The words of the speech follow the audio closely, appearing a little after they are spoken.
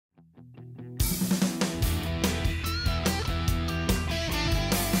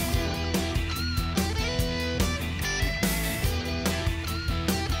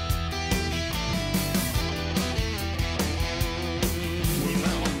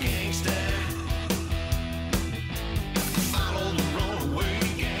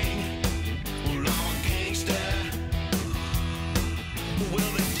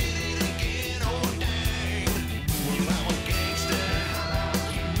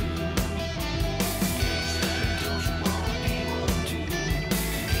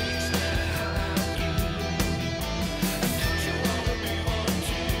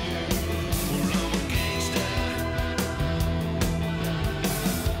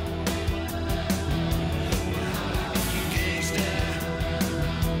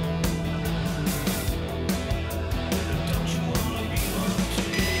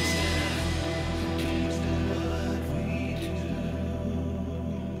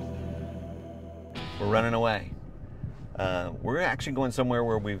We're running away. We're actually going somewhere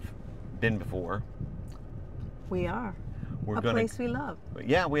where we've been before. We are. We're a place we love.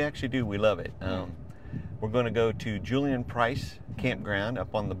 Yeah, we actually do. We love it. We're going to go to Julian Price Campground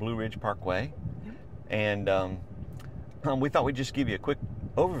up on the Blue Ridge Parkway. Yep. And we thought we'd just give you a quick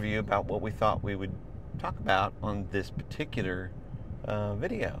overview about what we thought we would talk about on this particular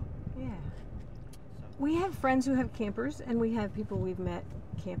video. Yeah. We have friends who have campers, and we have people we've met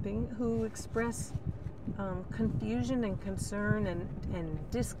camping who express confusion and concern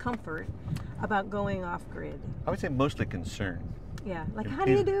and discomfort about going off grid. I would say mostly concern. Yeah, like how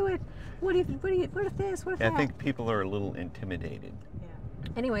do you do it? What if this? What if that? I think people are a little intimidated.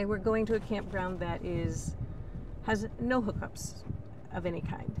 Yeah. Anyway, we're going to a campground that has no hookups of any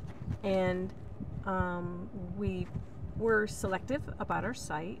kind, and we were selective about our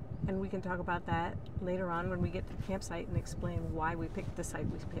site, and we can talk about that later on when we get to the campsite and explain why we picked the site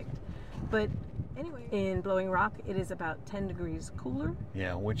we picked. But anyway, in Blowing Rock, it is about 10 degrees cooler.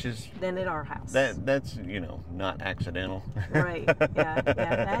 Yeah, which is than at our house. That's not accidental. Right. Yeah.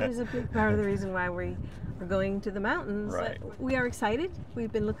 That is a big part of the reason why we are going to the mountains. Right. We are excited.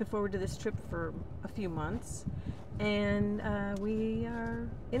 We've been looking forward to this trip for a few months, and we are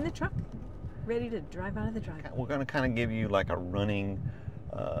in the truck, ready to drive out of the driveway. We're going to kind of give you like a running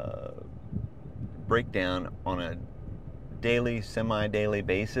breakdown on a daily, semi-daily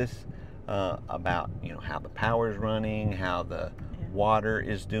basis about how the power is running, how the water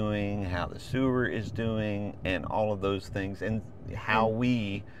is doing, how the sewer is doing, and all of those things, and how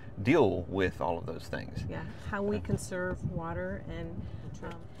we deal with all of those things. Yeah, how we conserve water,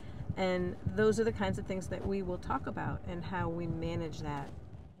 and those are the kinds of things that we will talk about and how we manage that.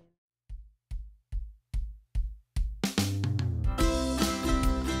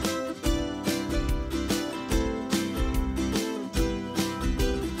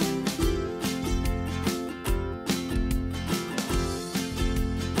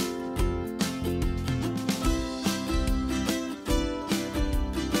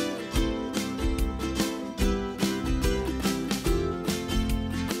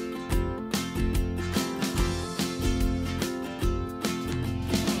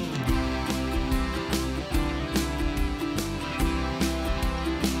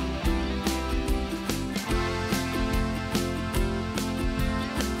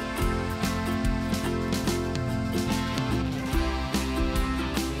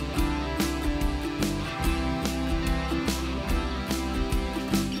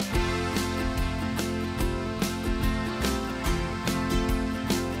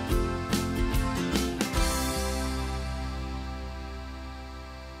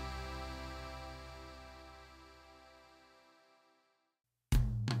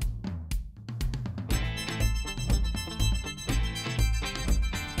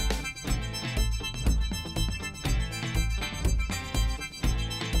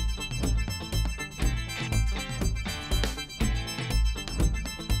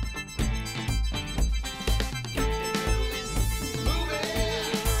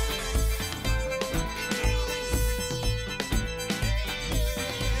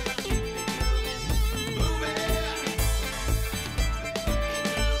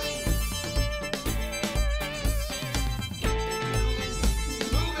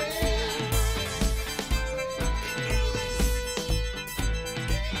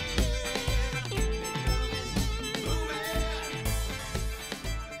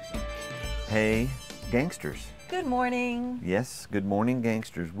 Hey, gangsters. Good morning. Yes, good morning,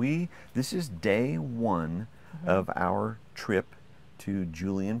 gangsters. This is day one of our trip to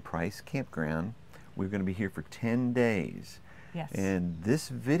Julian Price Campground. We're going to be here for 10 days. Yes. And this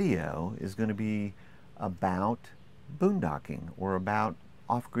video is going to be about boondocking or about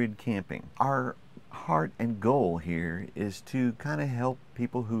off-grid camping. Our heart and goal here is to kind of help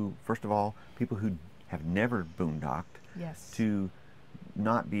people who, first of all, people who have never boondocked, Yes. to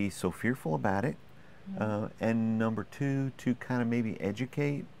not be so fearful about it, and number two, to kind of maybe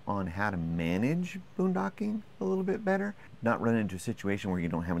educate on how to manage boondocking a little bit better, not run into a situation where you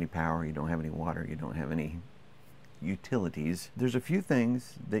don't have any power, you don't have any water, you don't have any utilities. There's a few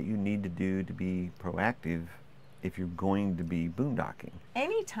things that you need to do to be proactive if you're going to be boondocking.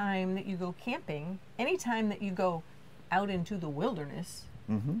 Anytime that you go camping, anytime that you go out into the wilderness,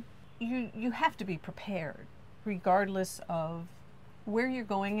 you have to be prepared, regardless of where you're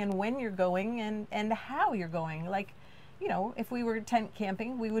going and when you're going and how you're going. Like, if we were tent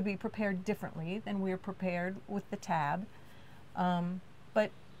camping, we would be prepared differently than we're prepared with the tab. But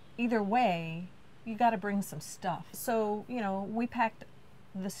either way, you got to bring some stuff. So, we packed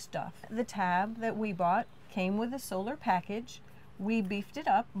the stuff. The tab that we bought came with a solar package, We beefed it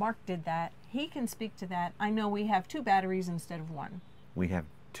up. Mark did that. He can speak to that. I know we have 2 batteries instead of 1. We have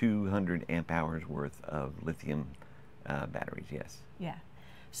 200 amp hours worth of lithium batteries, yes. Yeah.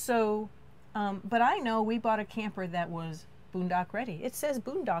 So, but I know we bought a camper that was boondock ready. It says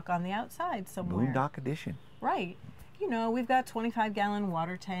boondock on the outside somewhere. Boondock edition. Right. You know, we've got 25-gallon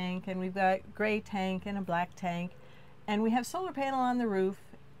water tank, and we've got gray tank and a black tank, and we have solar panel on the roof,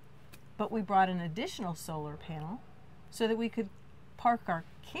 but we brought an additional solar panel so that we could park our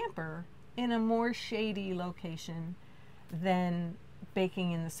camper in a more shady location than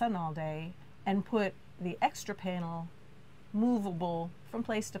baking in the sun all day, and put the extra panel movable from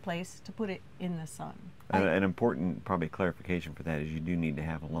place to place to put it in the sun. An important probably clarification for that is you do need to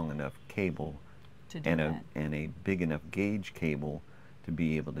have a long enough cable To do and that. a big enough gauge cable to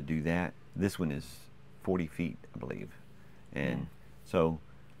be able to do that. This one is 40 feet, I believe. And Yeah. so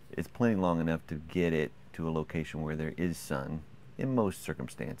it's plenty long enough to get it to a location where there is sun in most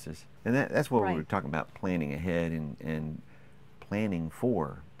circumstances. And that's what we were Right. talking about, planning ahead and planning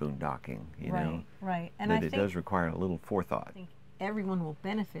for boondocking, you know. Right. And That I it think, does require a little forethought. think everyone will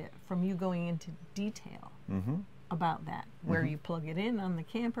benefit from you going into detail Mm-hmm. about that, where you plug it in on the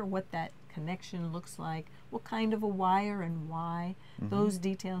camper, what that connection looks like, what kind of a wire and why, those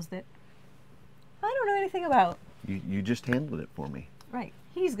details that I don't know anything about. You just handled it for me. Right,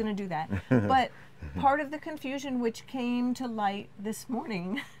 he's going to do that. But part of the confusion which came to light this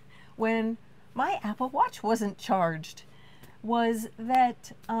morning when my Apple Watch wasn't charged was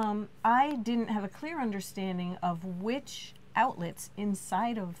that I didn't have a clear understanding of which outlets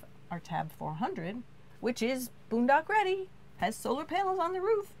inside of our Tab 400, which is boondock ready, has solar panels on the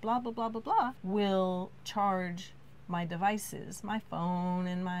roof, blah, blah, blah, blah, blah, will charge my devices, my phone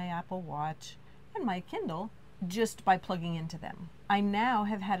and my Apple Watch and my Kindle, just by plugging into them. I now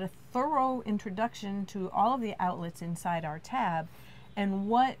have had a thorough introduction to all of the outlets inside our tab and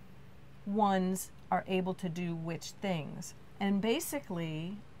what ones are able to do which things. And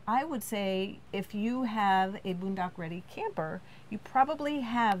basically, I would say if you have a boondock ready camper, you probably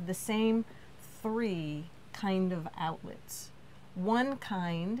have the same 3 kind of outlets. One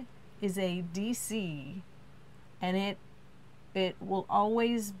kind is a DC, and it will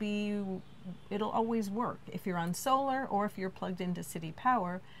always be, it'll always work. If you're on solar or if you're plugged into city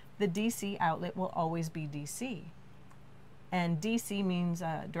power, the DC outlet will always be DC. And DC means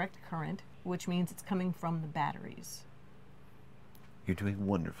direct current, which means it's coming from the batteries. You're doing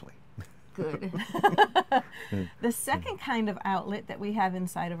wonderfully. Good. The second kind of outlet that we have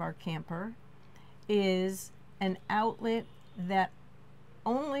inside of our camper is an outlet that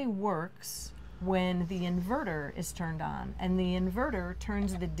only works when the inverter is turned on, and the inverter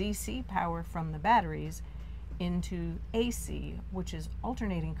turns the DC power from the batteries into AC, which is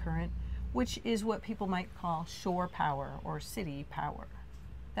alternating current, which is what people might call shore power or city power.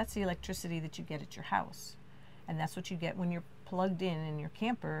 That's the electricity that you get at your house, and that's what you get when you're plugged in your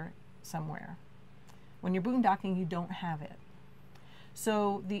camper somewhere. When you're boondocking, you don't have it.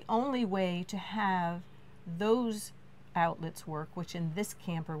 So the only way to have those outlets work, which in this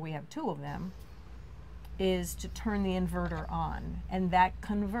camper we have 2 of them, is to turn the inverter on, and that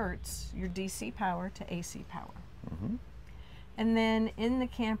converts your DC power to AC power. Mm-hmm. And then in the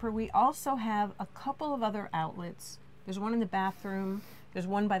camper we also have a couple of other outlets. There's one in the bathroom, there's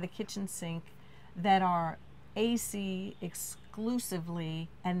one by the kitchen sink, that are AC exclusively,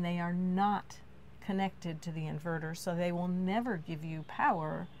 and they are not connected to the inverter, so they will never give you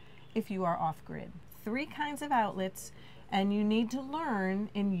power if you are off grid. 3 kinds of outlets, and you need to learn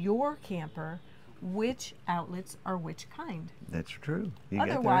in your camper which outlets are which kind. That's true. You got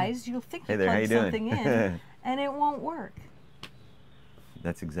that right. Otherwise, you'll think Hey you there, how plugged you doing? something in and it won't work.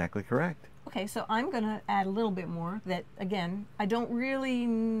 That's exactly correct. Okay, so I'm going to add a little bit more that, again, I don't really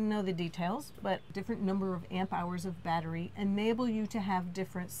know the details, but different number of amp hours of battery enable you to have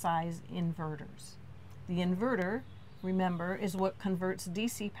different size inverters. The inverter, remember, is what converts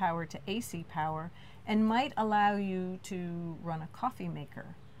DC power to AC power and might allow you to run a coffee maker.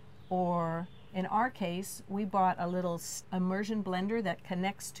 Or in our case, we bought a little immersion blender that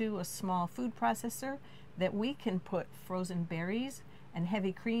connects to a small food processor that we can put frozen berries and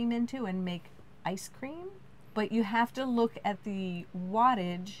heavy cream into and make ice cream. But you have to look at the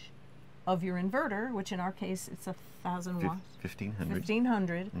wattage of your inverter, which in our case it's 1,000 watts. 1,500.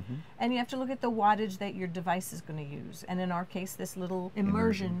 1,500. Mm-hmm. And you have to look at the wattage that your device is going to use. And in our case, this little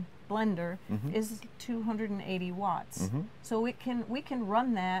immersion blender Mm-hmm. is 280 watts. Mm-hmm. So we can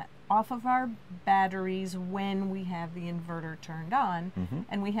run that off of our batteries when we have the inverter turned on, Mm-hmm.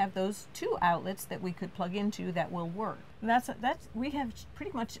 and we have those 2 outlets that we could plug into that will work. We have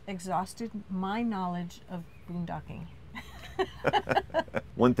pretty much exhausted my knowledge of boondocking.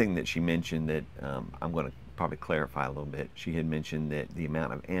 One thing that she mentioned that I'm going to probably clarify a little bit, she had mentioned that the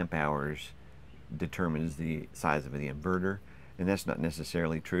amount of amp hours determines the size of the inverter, and that's not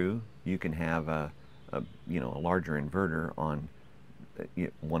necessarily true. You can have a larger inverter on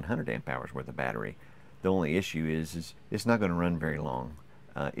 100 amp hours worth of battery. The only issue is it's not going to run very long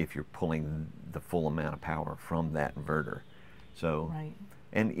if you're pulling the full amount of power from that inverter. So, right.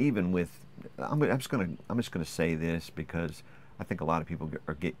 And even with, I'm just going to say this because I think a lot of people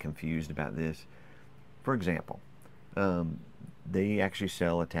get confused about this. For example, they actually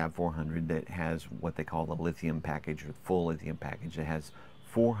sell a Tab 400 that has what they call the lithium package, or full lithium package. It has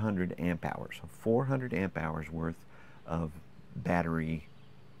 400 amp hours, 400 amp hours worth of battery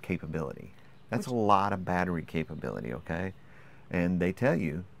capability. That's a lot of battery capability, okay? And they tell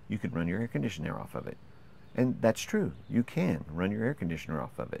you you can run your air conditioner off of it. And that's true. You can run your air conditioner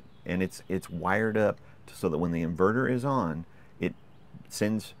off of it. And it's wired up so that when the inverter is on, it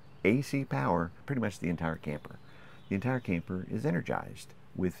sends AC power pretty much the entire camper. The entire camper is energized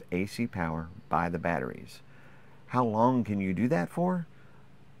with AC power by the batteries. How long can you do that for?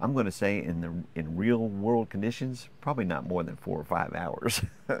 I'm going to say in real world conditions, probably not more than 4 or 5 hours.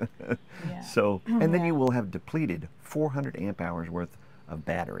 Yeah. So, and then you will have depleted 400 amp hours worth of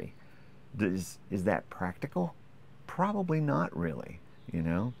battery. Is that practical? Probably not really, you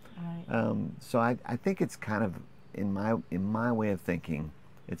know. Right. So I think it's kind of, in my way of thinking,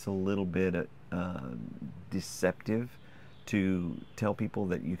 it's a little bit deceptive to tell people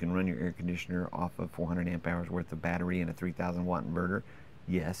that you can run your air conditioner off of 400 amp hours worth of battery in a 3,000 watt inverter.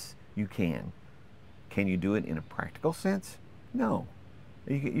 Yes, you can. Can you do it in a practical sense? No,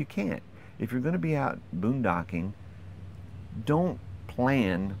 you can't. If you're going to be out boondocking, don't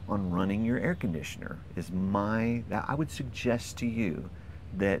plan on running your air conditioner. I would suggest to you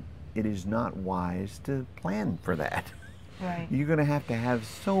that it is not wise to plan for that. Right. You're going to have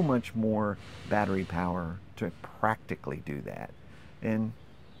so much more battery power to practically do that. And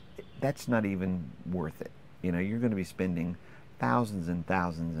that's not even worth it. You know, you're going to be spending thousands and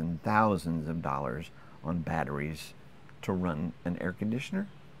thousands and thousands of dollars on batteries to run an air conditioner.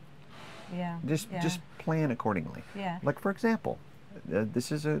 Yeah. Just plan accordingly. Yeah. Like, for example,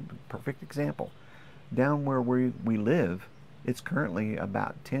 this is a perfect example. Down where we live, it's currently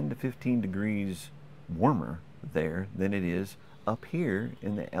about 10 to 15 degrees warmer there than it is up here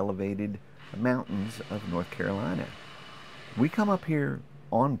in the elevated mountains of North Carolina. We come up here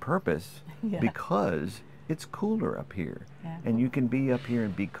on purpose because it's cooler up here. Yeah. And you can be up here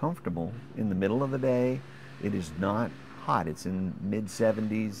and be comfortable in the middle of the day. It is not hot. It's in mid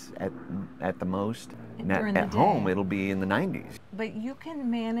 70s at the most. During the At home, day. it'll be in the 90s. But you can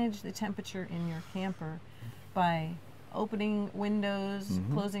manage the temperature in your camper by opening windows,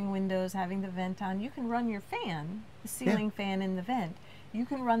 closing windows, having the vent on. You can run your fan, the ceiling fan in the vent. You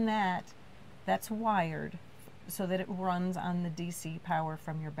can run that. That's wired so that it runs on the DC power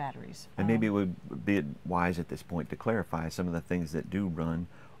from your batteries. And maybe it would be wise at this point to clarify some of the things that do run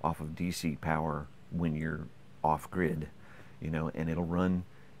off of DC power when you're off grid, you know, and it'll run.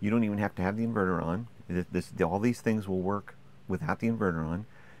 You don't even have to have the inverter on. All these things will work without the inverter on.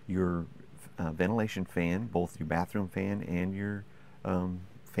 Your ventilation fan, both your bathroom fan and your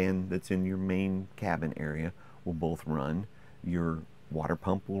fan that's in your main cabin area, will both run. Your water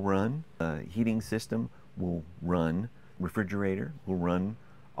pump will run. Heating system will run. Refrigerator will run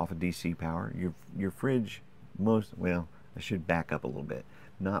off of DC power. Your fridge, I should back up a little bit.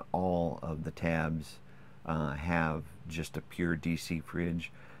 Not all of the tabs have just a pure DC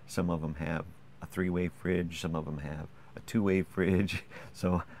fridge. Some of them have a 3-way fridge. Some of them have a 2-way fridge.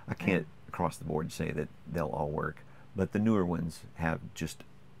 So I can't across the board say that they'll all work. But the newer ones have just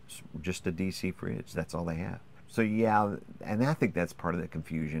a DC fridge. That's all they have. So yeah, and I think that's part of the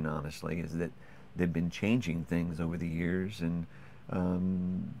confusion, honestly, is that they've been changing things over the years, and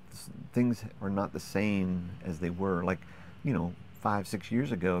things are not the same as they were. Like, 5-6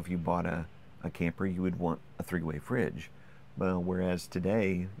 years ago, if you bought a camper, you would want a 3-way fridge. Well, whereas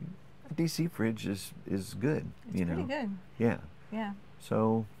today, a DC fridge is good. It's pretty good. Yeah. Yeah.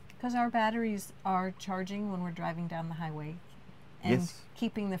 So. Because our batteries are charging when we're driving down the highway and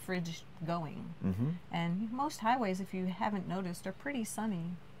keeping the fridge going. And most highways, if you haven't noticed, are pretty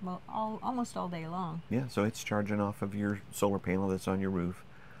sunny almost all day long. Yeah, so it's charging off of your solar panel that's on your roof.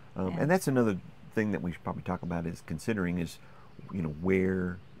 And that's another thing that we should probably talk about is considering is,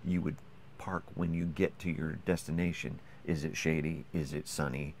 where you would park when you get to your destination. Is it shady? Is it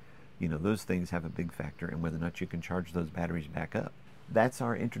sunny? Those things have a big factor in whether or not you can charge those batteries back up. That's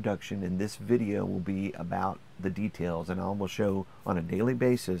our introduction, and this video will be about the details, and I will show on a daily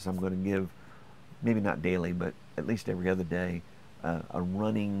basis. I'm going to give maybe not daily, but at least every other day, a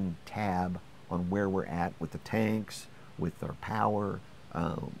running tab on where we're at with the tanks, with our power,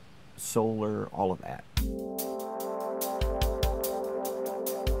 solar, all of that.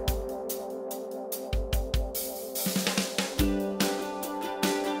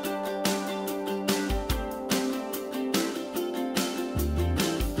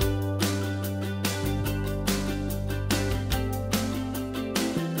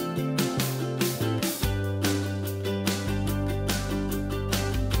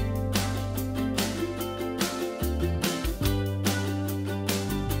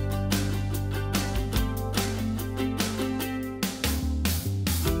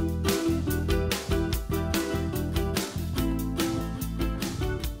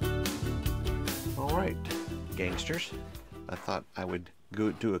 Gangsters, I thought I would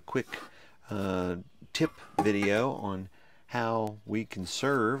go do a quick tip video on how we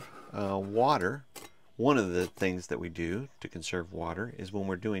conserve water. One of the things that we do to conserve water is when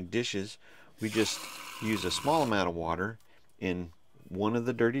we're doing dishes, we just use a small amount of water in one of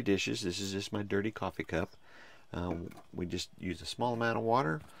the dirty dishes. This is just my dirty coffee cup. We just use a small amount of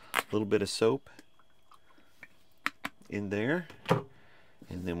water, a little bit of soap in there,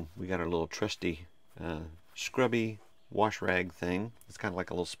 and then we got our little trusty scrubby wash rag thing. It's kind of like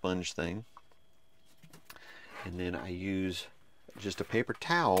a little sponge thing. And then I use just a paper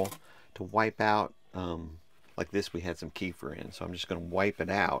towel to wipe out, like this we had some kefir in, so I'm just going to wipe it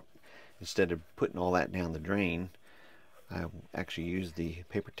out. Instead of putting all that down the drain, I actually use the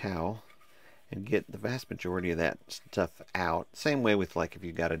paper towel and get the vast majority of that stuff out. Same way with, like, if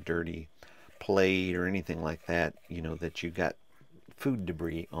you got a dirty plate or anything like that, you know, that you got food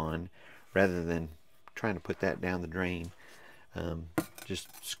debris on, rather than trying to put that down the drain, just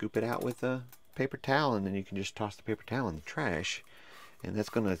scoop it out with a paper towel, and then you can just toss the paper towel in the trash, and that's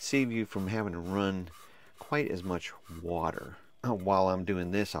going to save you from having to run quite as much water. While I'm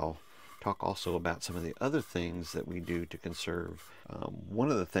doing this, I'll talk also about some of the other things that we do to conserve.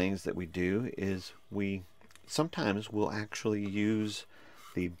 One of the things that we do is we sometimes will actually use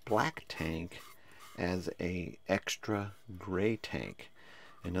the black tank as a extra gray tank.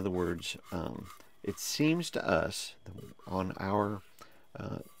 In other words, it seems to us, on our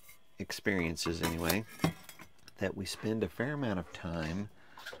experiences anyway, that we spend a fair amount of time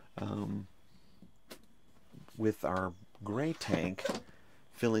with our gray tank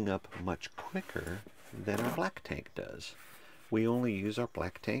filling up much quicker than our black tank does. We only use our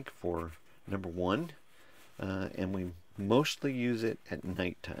black tank for number one, and we mostly use it at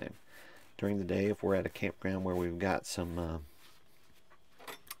nighttime. During the day, if we're at a campground where we've got some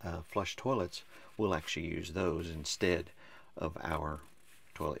flush toilets, we'll actually use those instead of our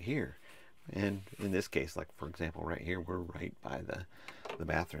toilet here. And in this case, like for example right here, we're right by the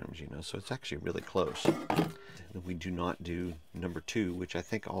bathrooms, you know, so it's actually really close. We do not do number two, which I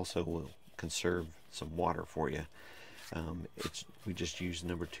think also will conserve some water for you. We just use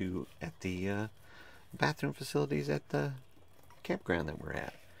number two at the bathroom facilities at the campground that we're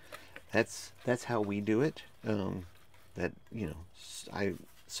at. That's how we do it. That, you know,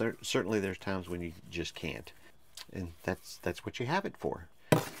 certainly there's times when you just can't, and that's what you have it for.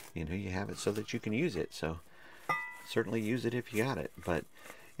 You know, you have it so that you can use it. So certainly use it if you got it, but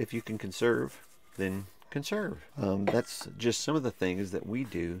if you can conserve, then conserve. That's just some of the things that we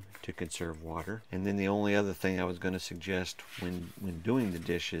do to conserve water. And then the only other thing I was going to suggest when doing the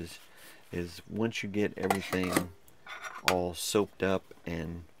dishes is, once you get everything all soaped up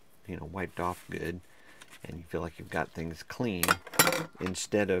and, you know, wiped off good, and you feel like you've got things clean,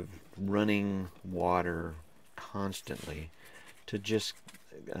 instead of running water constantly, to just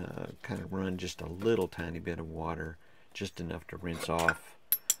kind of run just a little tiny bit of water, just enough to rinse off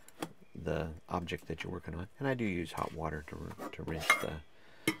the object that you're working on. And I do use hot water to rinse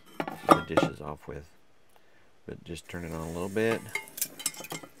the dishes off with, but just turn it on a little bit,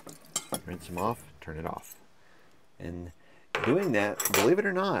 rinse them off, turn it off. And doing that, believe it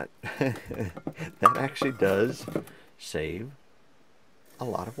or not, that actually does save a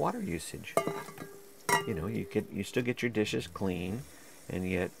lot of water usage. You know, you still get your dishes clean, and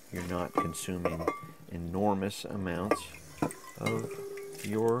yet you're not consuming enormous amounts of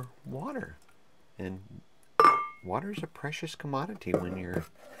your water. And water is a precious commodity when you're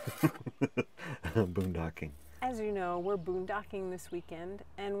boondocking. As you know, we're boondocking this weekend,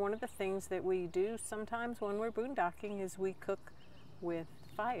 and one of the things that we do sometimes when we're boondocking is we cook with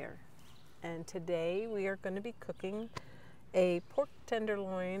fire. And today we are going to be cooking a pork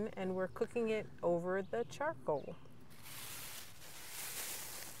tenderloin, and we're cooking it over the charcoal.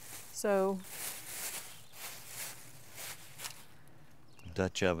 So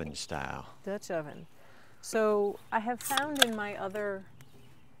Dutch oven style. Dutch oven. So I have found in my other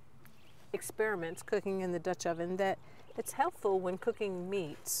experiments cooking in the Dutch oven that it's helpful when cooking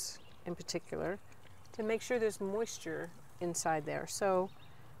meats in particular to make sure there's moisture inside there. So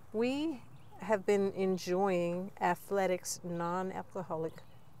we have been enjoying Athletic's non-alcoholic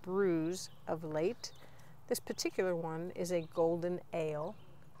brews of late. This particular one is a golden ale,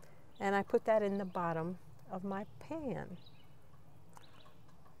 and I put that in the bottom of my pan.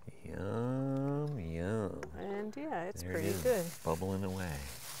 Yum, yum. And yeah, it's There pretty it is, good. bubbling away.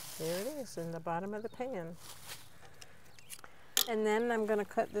 There it is in the bottom of the pan. And then I'm going to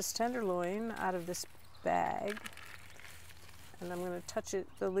cut this tenderloin out of this bag, and I'm going to touch it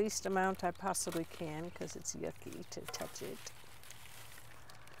the least amount I possibly can because it's yucky to touch it,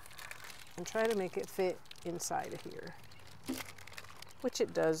 and try to make it fit inside of here, which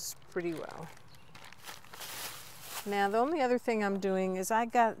it does pretty well. Now the only other thing I'm doing is I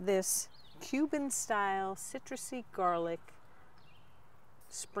got this Cuban style citrusy garlic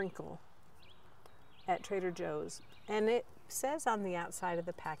sprinkle at Trader Joe's, and it says on the outside of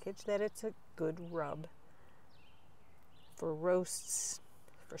the package that it's a good rub for roasts,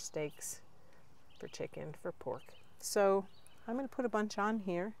 for steaks, for chicken, for pork. So I'm going to put a bunch on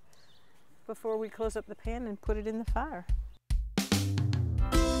here before we close up the pan and put it in the fire.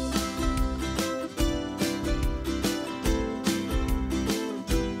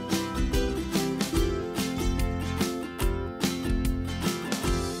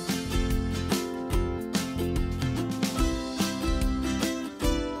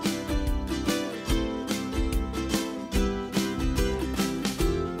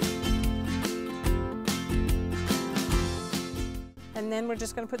 And then we're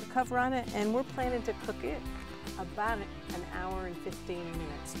just going to put the cover on it, and we're planning to cook it about an hour and 15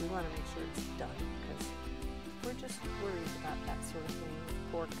 minutes. We want to make sure it's done because we're just worried about that sort of thing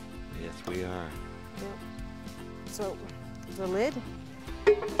with pork. Yes, we are. Yep. So the lid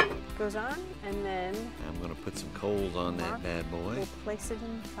goes on, and then I'm going to put some coals on that bad boy. We'll place it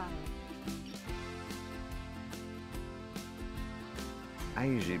in the fire. I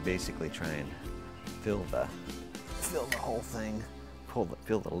usually basically try and fill the whole thing,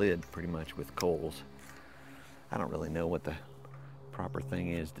 fill the lid pretty much with coals. I don't really know what the proper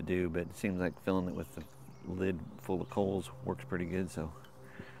thing is to do, but it seems like filling it with the lid full of coals works pretty good, so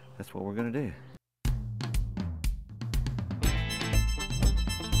that's what we're gonna do.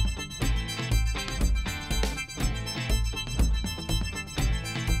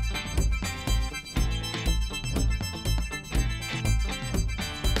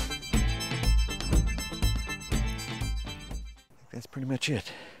 That's pretty much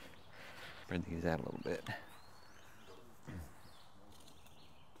it. Spread these out a little bit.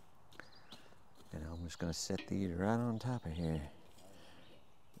 And I'm just going to set these right on top of here.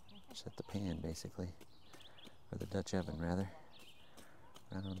 Set the pan basically, or the Dutch oven rather,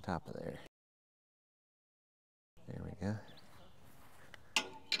 right on top of there. There we go.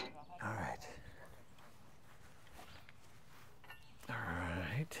 All right. All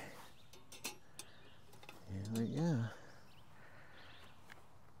right. Here we go.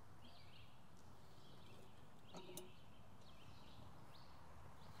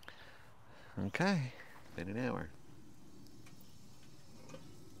 Okay, been an hour.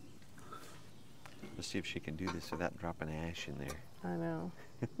 Let's see if she can do this without dropping ash in there. I know.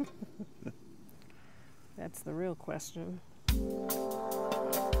 That's the real question.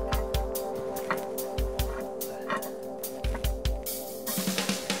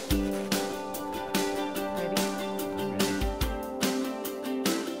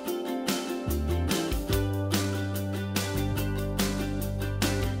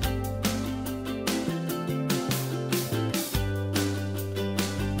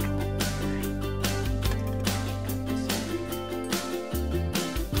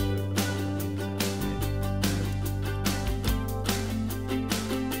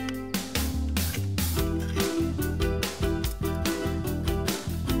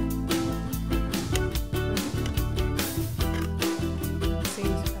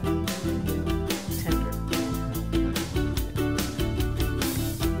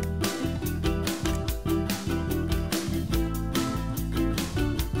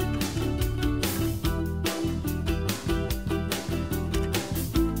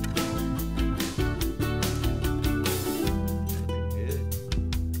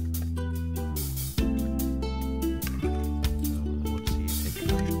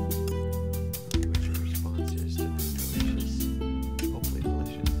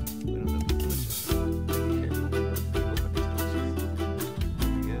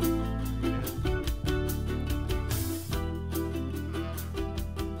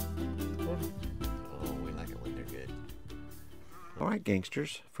 Alright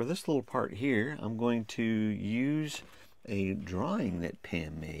gangsters, for this little part here, I'm going to use a drawing that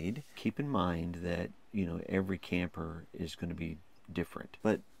Pam made. Keep in mind that, you know, every camper is going to be different,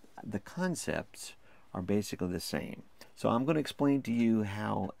 but the concepts are basically the same. So I'm going to explain to you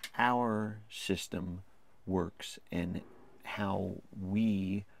how our system works and how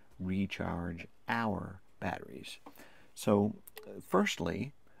we recharge our batteries. So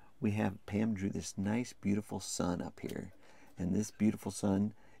firstly, we have Pam drew this nice beautiful sun up here, and this beautiful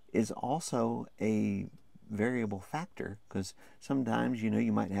sun is also a variable factor, because sometimes, you know,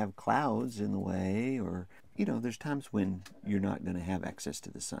 you might have clouds in the way, or, you know, there's times when you're not going to have access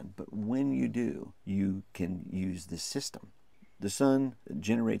to the sun, but when you do, you can use this system. The sun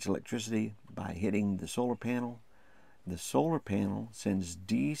generates electricity by hitting the solar panel. The solar panel sends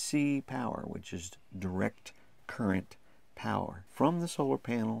DC power, which is direct current power, from the solar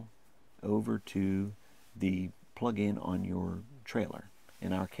panel over to the plug-in on your trailer.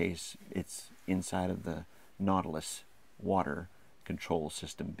 In our case, it's inside of the Nautilus water control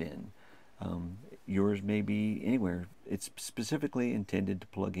system bin. Yours may be anywhere. It's specifically intended to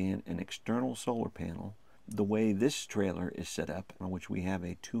plug in an external solar panel. The way this trailer is set up, on which we have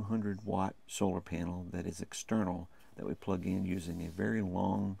a 200-watt solar panel that is external, that we plug in using a very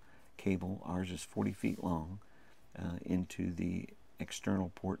long cable. Ours is 40 feet long, into the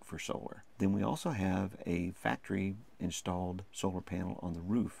external port for solar. Then we also have a factory installed solar panel on the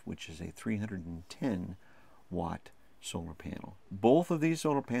roof, which is a 310-watt solar panel. Both of these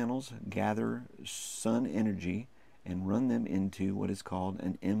solar panels gather sun energy and run them into what is called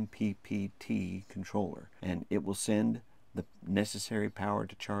an MPPT controller, and it will send the necessary power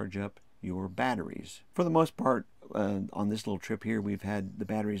to charge up your batteries. For the most part, on this little trip here, we've had the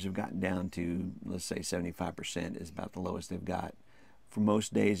batteries have gotten down to, let's say, 75% is about the lowest they've got. For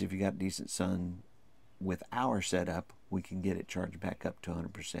most days, if you got decent sun with our setup, we can get it charged back up to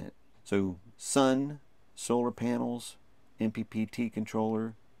 100%. So sun, solar panels, MPPT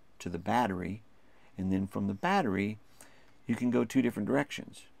controller to the battery, and then from the battery, you can go two different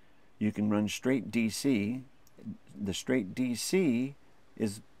directions. You can run straight DC. The straight DC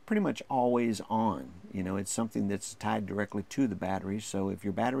is pretty much always on. You know, it's something that's tied directly to the battery, so if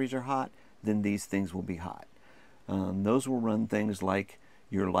your batteries are hot, then these things will be hot. Those will run things like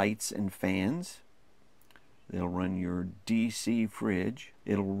your lights and fans. They'll run your DC fridge.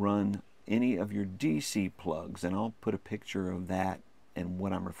 It'll run any of your DC plugs, and I'll put a picture of that and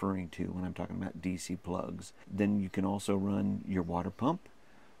what I'm referring to when I'm talking about DC plugs. Then you can also run your water pump,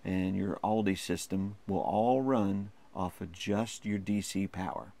 and your Aldi system will all run off of just your DC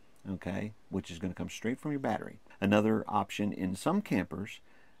power, okay, which is going to come straight from your battery. Another option in some campers,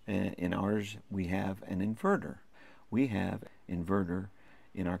 in ours, we have an inverter. We have an inverter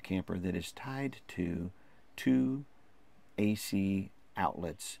in our camper that is tied to 2 AC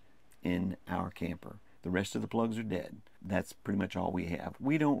outlets in our camper. The rest of the plugs are dead. That's pretty much all we have.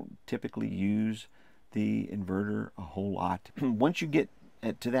 We don't typically use the inverter a whole lot. Once you get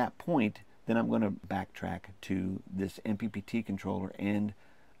to that point, then I'm going to backtrack to this MPPT controller and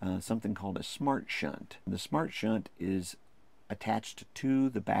something called a smart shunt. The smart shunt is attached to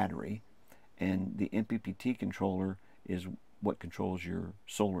the battery, and the MPPT controller is what controls your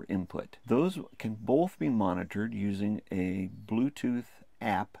solar input. Those can both be monitored using a Bluetooth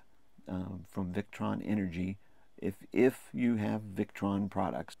app from Victron Energy. If you have Victron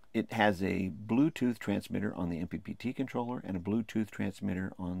products, it has a Bluetooth transmitter on the MPPT controller and a Bluetooth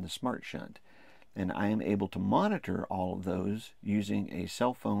transmitter on the smart shunt, and I am able to monitor all of those using a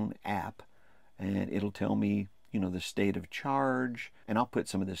cell phone app, and it'll tell me, you know, the state of charge, and I'll put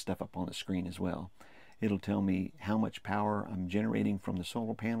some of this stuff up on the screen as well. It'll tell me how much power I'm generating from the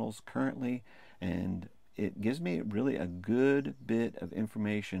solar panels currently, and it gives me really a good bit of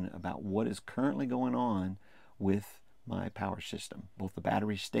information about what is currently going on with my power system, both the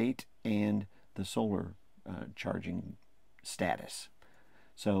battery state and the solar charging status.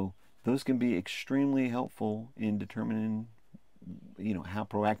 So those can be extremely helpful in determining, you know, how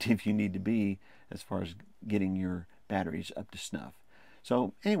proactive you need to be as far as getting your batteries up to snuff.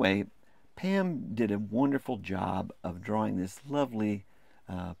 So anyway, Pam did a wonderful job of drawing this lovely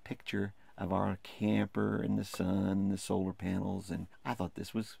picture of our camper and the sun and the solar panels, and I thought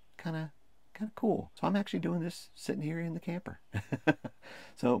this was kind of cool. So I'm actually doing this sitting here in the camper.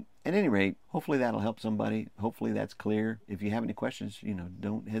 So at any rate, hopefully that'll help somebody. Hopefully that's clear. If you have any questions, you know,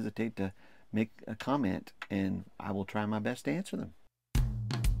 don't hesitate to make a comment, and I will try my best to answer them.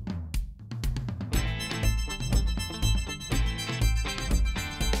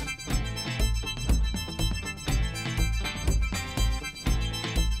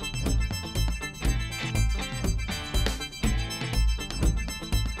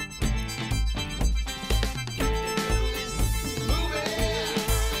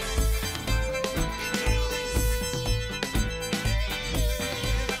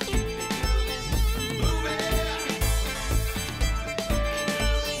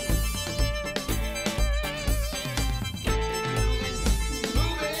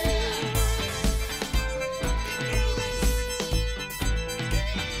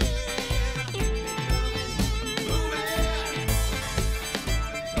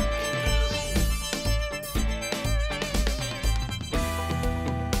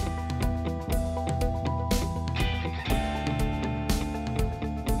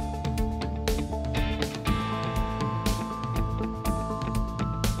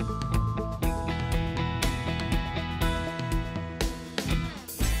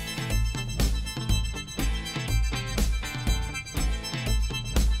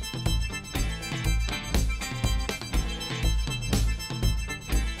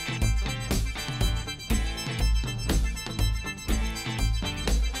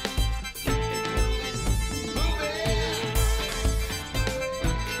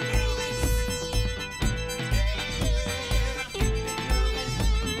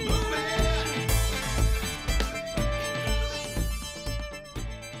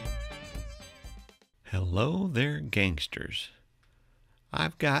 Hello there, gangsters.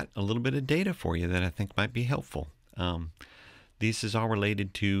 I've got a little bit of data for you that I think might be helpful. This is all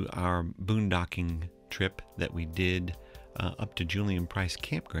related to our boondocking trip that we did up to Julian Price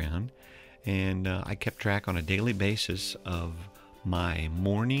Campground. And I kept track on a daily basis of my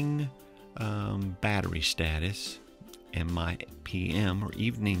morning battery status and my PM or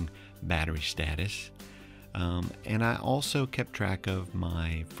evening battery status. And I also kept track of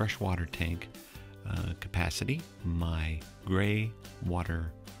my freshwater tank capacity, my gray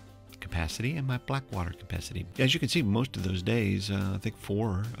water capacity, and my black water capacity. As you can see, most of those days, I think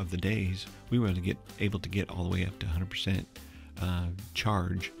 4 of the days, we were able to get all the way up to 100%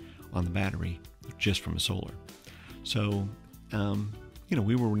 charge on the battery just from a solar. So,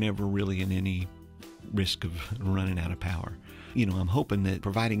 we were never really in any risk of running out of power. I'm hoping that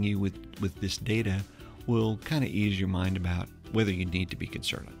providing you with this data will kind of ease your mind about whether you need to be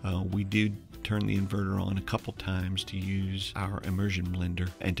concerned. We do turn the inverter on a couple times to use our immersion blender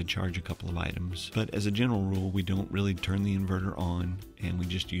and to charge a couple of items. But as a general rule, we don't really turn the inverter on, and we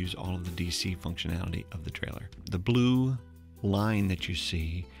just use all of the DC functionality of the trailer. The blue line that you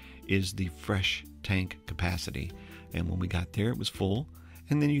see is the fresh tank capacity. And when we got there, it was full.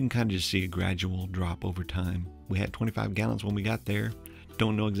 And then you can kind of just see a gradual drop over time. We had 25 gallons when we got there.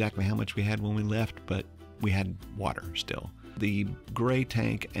 Don't know exactly how much we had when we left, but we had water still. The gray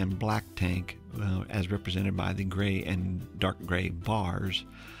tank and black tank, as represented by the gray and dark gray bars,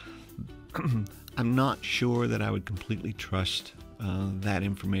 I'm not sure that I would completely trust that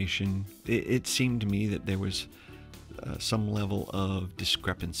information. It seemed to me that there was some level of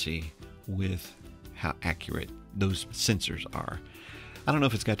discrepancy with how accurate those sensors are. I don't know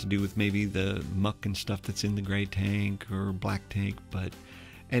if it's got to do with maybe the muck and stuff that's in the gray tank or black tank, but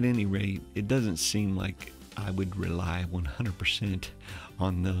at any rate, it doesn't seem like I would rely 100%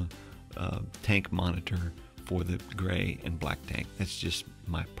 on the tank monitor for the gray and black tank. That's just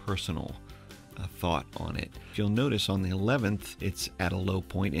my personal thought on it. You'll notice on the 11th it's at a low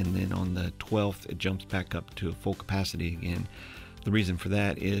point, and then on the 12th it jumps back up to full capacity again. The reason for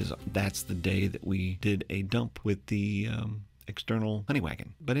that is that's the day that we did a dump with the external honey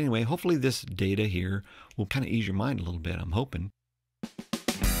wagon. But anyway, hopefully this data here will kind of ease your mind a little bit, I'm hoping.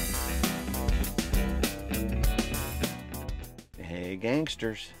 Hey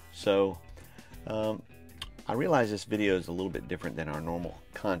gangsters, so I realize this video is a little bit different than our normal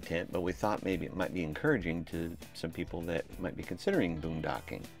content, but we thought maybe it might be encouraging to some people that might be considering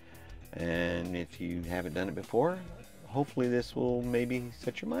boondocking. And if you haven't done it before, hopefully this will maybe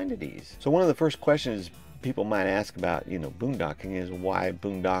set your mind at ease. So one of the first questions people might ask about, boondocking is why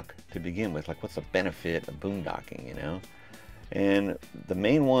boondock to begin with? Like, what's the benefit of boondocking, And the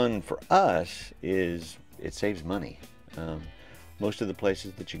main one for us is it saves money. Most of the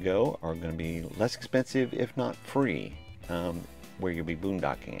places that you go are going to be less expensive, if not free, where you'll be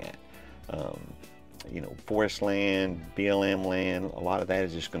boondocking at. Forest land, BLM land, a lot of that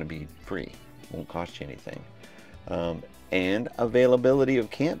is just going to be free. Won't cost you anything. And availability of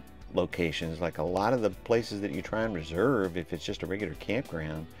camp locations, like a lot of the places that you try and reserve, if it's just a regular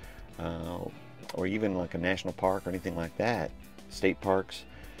campground, or even like a national park or anything like that, state parks,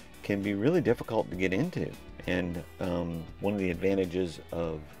 can be really difficult to get into. And one of the advantages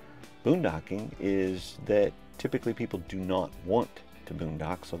of boondocking is that typically people do not want to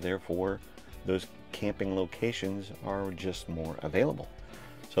boondock, so therefore those camping locations are just more available.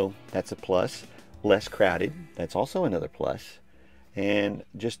 So that's a plus. Less crowded, that's also another plus. And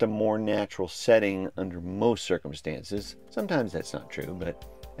just a more natural setting under most circumstances. Sometimes that's not true, but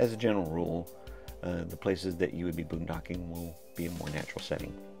as a general rule, the places that you would be boondocking will be a more natural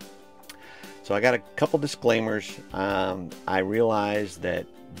setting. So I got a couple disclaimers. I realize that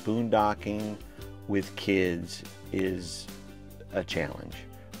boondocking with kids is a challenge.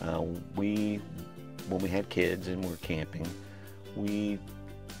 When we had kids and were camping, we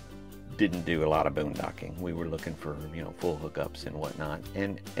didn't do a lot of boondocking. We were looking for full hookups and whatnot,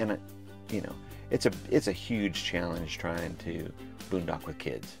 and it's a huge challenge trying to boondock with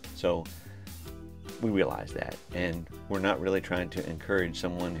kids. So we realize that, and we're not really trying to encourage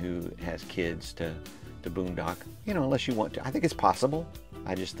someone who has kids to boondock, unless you want to. I think it's possible.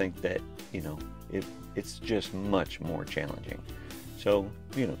 I just think that it's just much more challenging. So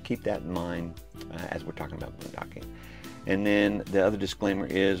keep that in mind as we're talking about boondocking. And then the other disclaimer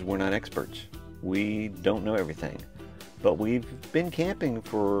is we're not experts. We don't know everything, but we've been camping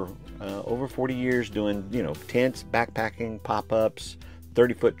for over 40 years, doing tents, backpacking, pop-ups,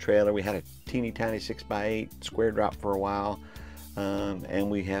 30-foot trailer. We had a teeny tiny 6x8 square drop for a while, and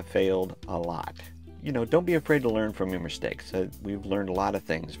we have failed a lot. Don't be afraid to learn from your mistakes. We've learned a lot of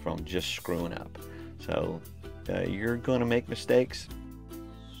things from just screwing up. So you're going to make mistakes.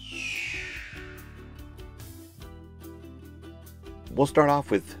 We'll start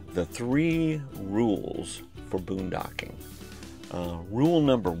off with the 3 rules for boondocking. Rule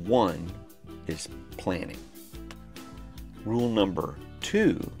number 1 is planning. Rule number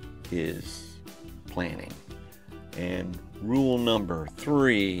 2 is planning. And rule number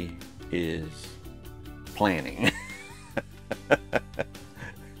 3 is planning.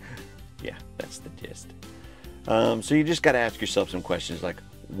 Yeah, that's the gist. So you just got to ask yourself some questions like,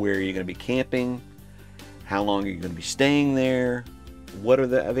 where are you going to be camping? How long are you going to be staying there? What are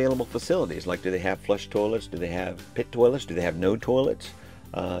the available facilities? Like, do they have flush toilets? Do they have pit toilets? Do they have no toilets?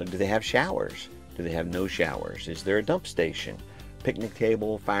 Do they have showers? Do they have no showers? Is there a dump station? Picnic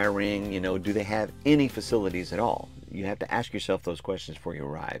table, fire ring, you know, do they have any facilities at all? You have to ask yourself those questions before you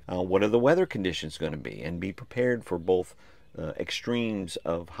arrive. What are the weather conditions going to be? And be prepared for both extremes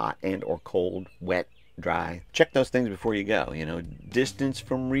of hot and or cold, wet, dry. Check those things before you go. You know, distance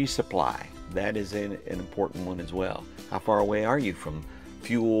from resupply. That is an important one as well. How far away are you from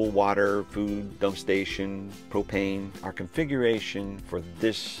fuel, water, food, dump station, propane? Our configuration for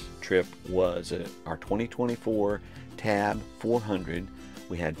this trip was our 2024 Tab 400.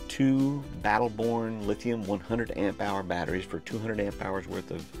 We had 2 Battleborn lithium 100 amp hour batteries for 200 amp hours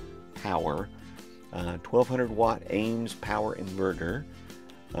worth of power, 1200 watt Ames power inverter,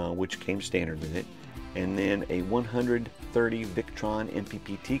 which came standard with it, and then a 130 Victron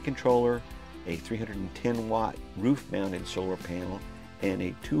MPPT controller, a 310 watt roof mounted solar panel, and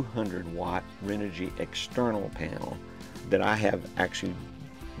a 200 watt Renogy external panel that I have actually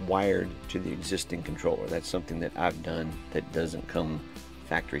wired to the existing controller. That's something that I've done that doesn't come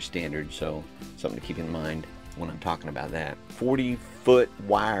factory standard, so something to keep in mind when I'm talking about that. 40-foot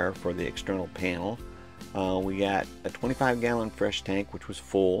wire for the external panel. We got a 25-gallon fresh tank, which was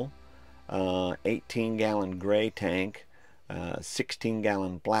full, 18-gallon gray tank,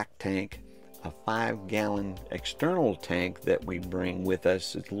 16-gallon black tank, a 5-gallon external tank that we bring with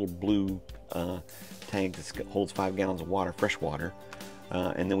us. It's a little blue tank that holds 5 gallons of water, fresh water.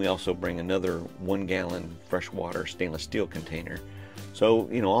 And then we also bring another 1-gallon freshwater stainless steel container. So,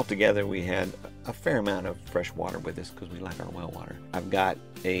 you know, altogether we had a fair amount of fresh water with us because we like our well water. I've got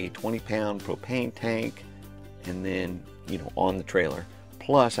a 20-pound propane tank, and then, you know, on the trailer.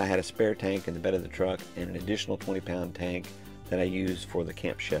 Plus, I had a spare tank in the bed of the truck and an additional 20-pound tank that I use for the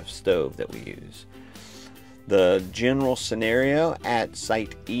Camp Chef stove that we use. The general scenario at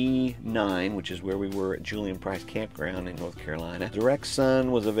Site E9, which is where we were at Julian Price Campground in North Carolina, direct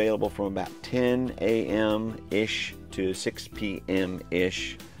sun was available from about 10 a.m.-ish to 6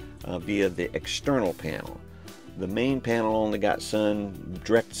 p.m.-ish via the external panel. The main panel only got sun,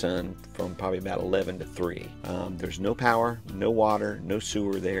 direct sun, from probably about 11 to 3. There's no power, no water, no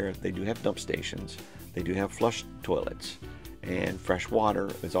sewer there. They do have dump stations. They do have flush toilets. And fresh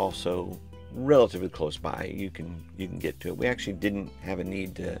water is also relatively close by. You can get to it. We actually didn't have a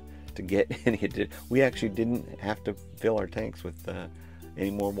need to get any. We actually didn't have to fill our tanks with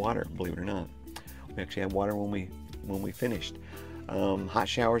any more water, believe it or not. We actually had water when we finished. Hot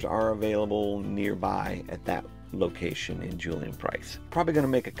showers are available nearby at that location in Julian Price. Probably going to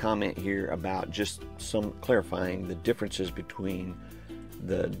make a comment here about just some clarifying the differences between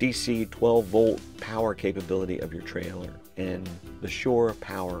the DC 12-volt power capability of your trailer and the shore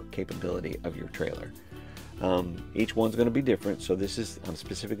power capability of your trailer. Each one's going to be different, so I'm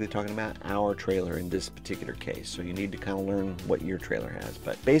specifically talking about our trailer in this particular case, so you need to kind of learn what your trailer has.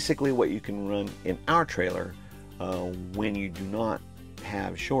 But basically what you can run in our trailer when you do not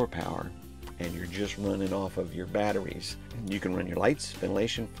have shore power and you're just running off of your batteries, you can run your lights,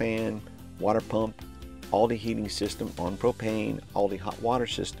 ventilation fan, water pump, Aldi heating system on propane, Aldi hot water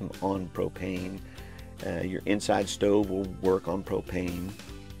system on propane. Your inside stove will work on propane.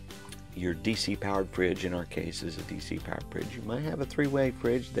 Your DC powered fridge, in our case, is a DC powered fridge. You might have a 3-way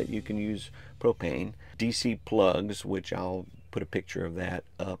fridge that you can use propane. DC plugs, which I'll put a picture of that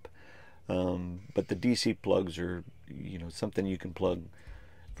up. But the DC plugs are, you know, something you can plug,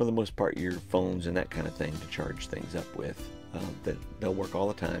 for the most part, your phones and that kind of thing to charge things up with. That they'll work all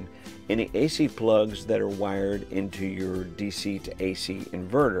the time. Any AC plugs that are wired into your DC to AC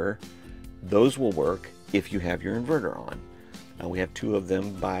inverter, those will work if you have your inverter on. We have 2 of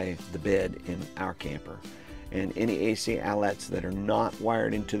them by the bed in our camper. And any AC outlets that are not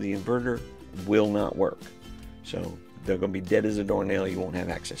wired into the inverter will not work. So they're going to be dead as a doornail. You won't have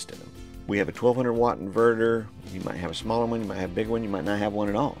access to them. We have a 1200 watt inverter. You might have a smaller one, you might have a bigger one, you might not have one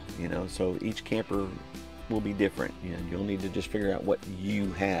at all. You know, so each camper will be different. You know, you'll need to just figure out what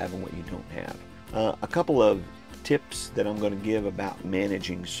you have and what you don't have. A couple of tips that I'm going to give about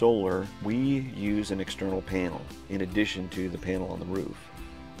managing solar, we use an external panel in addition to the panel on the roof.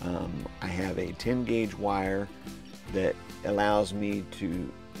 I have a 10 gauge wire that allows me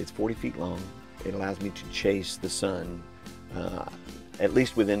to, it's 40 feet long, it allows me to chase the sun at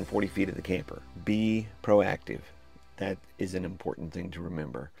least within 40 feet of the camper. Be proactive. That is an important thing to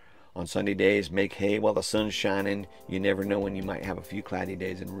remember. On sunny days, make hay while the sun's shining. You never know when you might have a few cloudy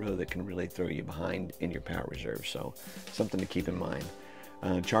days in a row that can really throw you behind in your power reserve. So something to keep in mind.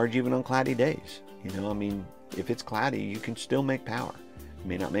 Charge even on cloudy days. You know, I mean, if it's cloudy, you can still make power. You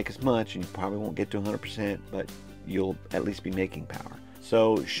may not make as much and you probably won't get to 100%, but you'll at least be making power.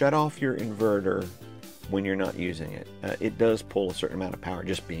 So shut off your inverter when you're not using it. It does pull a certain amount of power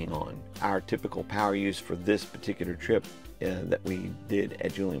just being on. Our typical power use for this particular trip that we did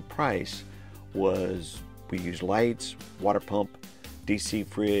at Julian Price was we used lights, water pump, DC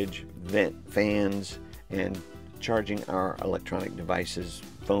fridge, vent fans, and charging our electronic devices,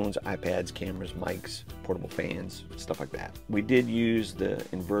 phones, iPads, cameras, mics, portable fans, stuff like that. We did use the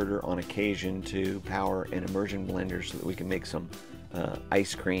inverter on occasion to power an immersion blender so that we can make some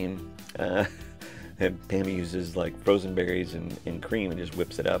ice cream. Pammy uses like frozen berries and cream and just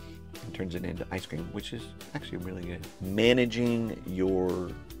whips it up and turns it into ice cream, which is actually really good. Managing your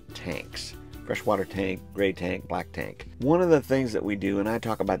tanks. Freshwater tank, gray tank, black tank. One of the things that we do, and I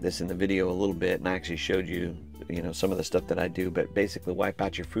talk about this in the video a little bit, and I actually showed you, some of the stuff that I do, but basically wipe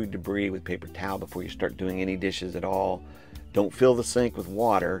out your food debris with paper towel before you start doing any dishes at all. Don't fill the sink with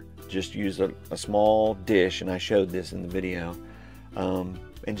water. Just use a small dish, and I showed this in the video.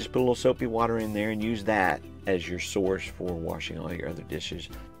 And just put a little soapy water in there and use that as your source for washing all your other dishes.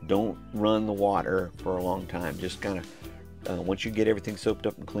 Don't run the water for a long time. Just kind of, once you get everything soaped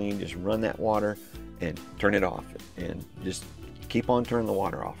up and clean, just run that water and turn it off. And just keep on turning the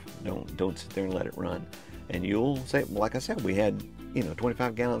water off. Don't sit there and let it run. And you'll say, like I said, we had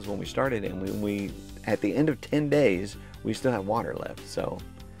 25 gallons when we started, and when we at the end of 10 days, we still have water left. So,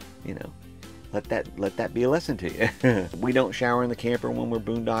 let that be a lesson to you. We don't shower in the camper when we're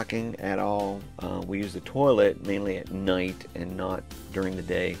boondocking at all. We use the toilet mainly at night and not during the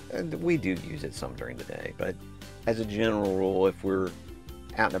day. We do use it some during the day, but as a general rule, if we're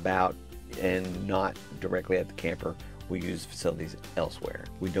out and about and not directly at the camper, we use facilities elsewhere.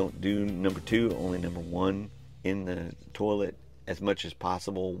 We don't do number 2, only number 1 in the toilet as much as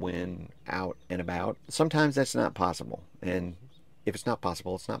possible when out and about. Sometimes that's not possible, and if it's not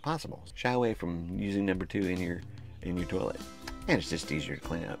possible, it's not possible. Shy away from using number 2 in your toilet. And it's just easier to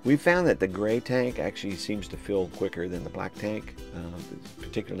clean up. We found that the gray tank actually seems to fill quicker than the black tank,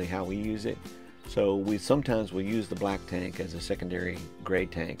 particularly how we use it. So we sometimes will use the black tank as a secondary gray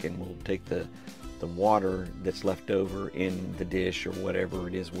tank, and we'll take the water that's left over in the dish or whatever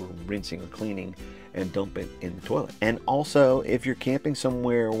it is we're rinsing or cleaning and dump it in the toilet. And also, if you're camping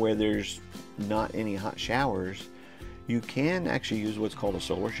somewhere where there's not any hot showers, you can actually use what's called a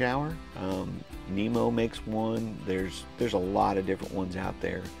solar shower. Nemo makes one. There's a lot of different ones out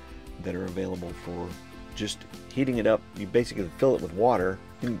there that are available for just heating it up. You basically fill it with water.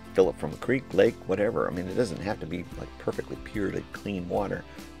 You can fill it from a creek, lake, whatever. I mean, it doesn't have to be like perfectly purely clean water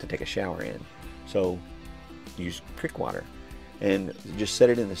to take a shower in. So use creek water and just set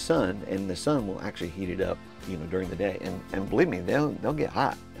it in the sun, and the sun will actually heat it up, during the day. And believe me, they'll get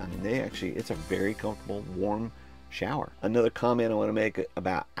hot. I mean, it's a very comfortable, warm shower. Another comment I want to make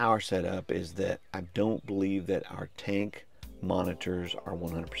about our setup is that I don't believe that our tank monitors are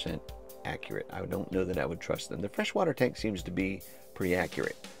 100% accurate. I don't know that I would trust them. The freshwater tank seems to be pretty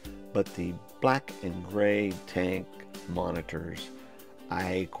accurate, but the black and gray tank monitors,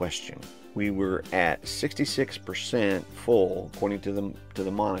 I question. We were at 66% full according to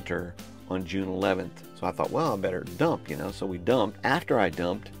the monitor on June 11th. So I thought, well, I better dump, so we dumped. After I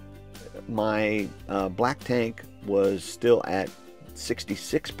dumped, my black tank was still at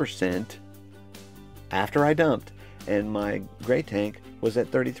 66% after I dumped, and my gray tank was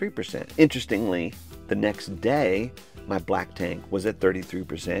at 33%. Interestingly, the next day, my black tank was at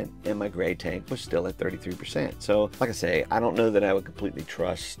 33% and my gray tank was still at 33%. So like I say, I don't know that I would completely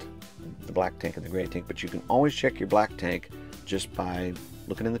trust the black tank and the gray tank, but you can always check your black tank just by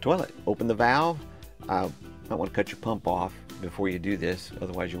looking in the toilet. Open the valve. I might want to cut your pump off before you do this,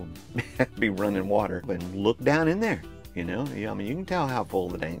 otherwise you'll be running water. And look down in there, I mean, you can tell how full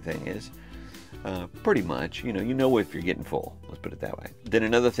the dang thing is. Pretty much, you know if you're getting full, let's put it that way. Then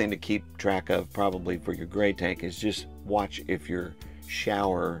another thing to keep track of probably for your gray tank is just watch if your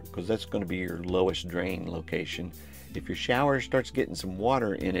shower, because that's going to be your lowest drain location. If your shower starts getting some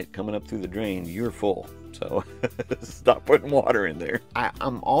water in it coming up through the drain, you're full. So stop putting water in there.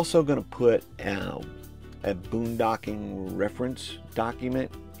 I'm also going to put a boondocking reference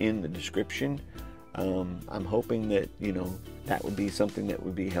document in the description. I'm hoping that, you know, that would be something that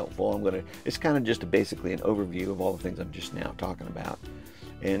would be helpful. It's kind of just basically an overview of all the things I'm just now talking about.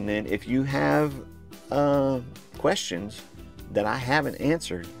 And then if you have questions that I haven't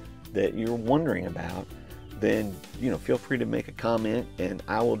answered that you're wondering about, then, you know, feel free to make a comment and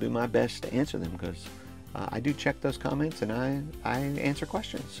I will do my best to answer them, because I do check those comments and I answer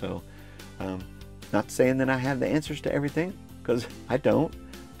questions. So not saying that I have the answers to everything, because I don't,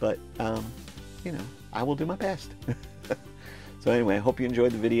 but you know, I will do my best. So anyway, I hope you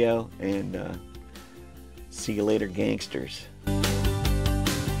enjoyed the video, and see you later, gangsters.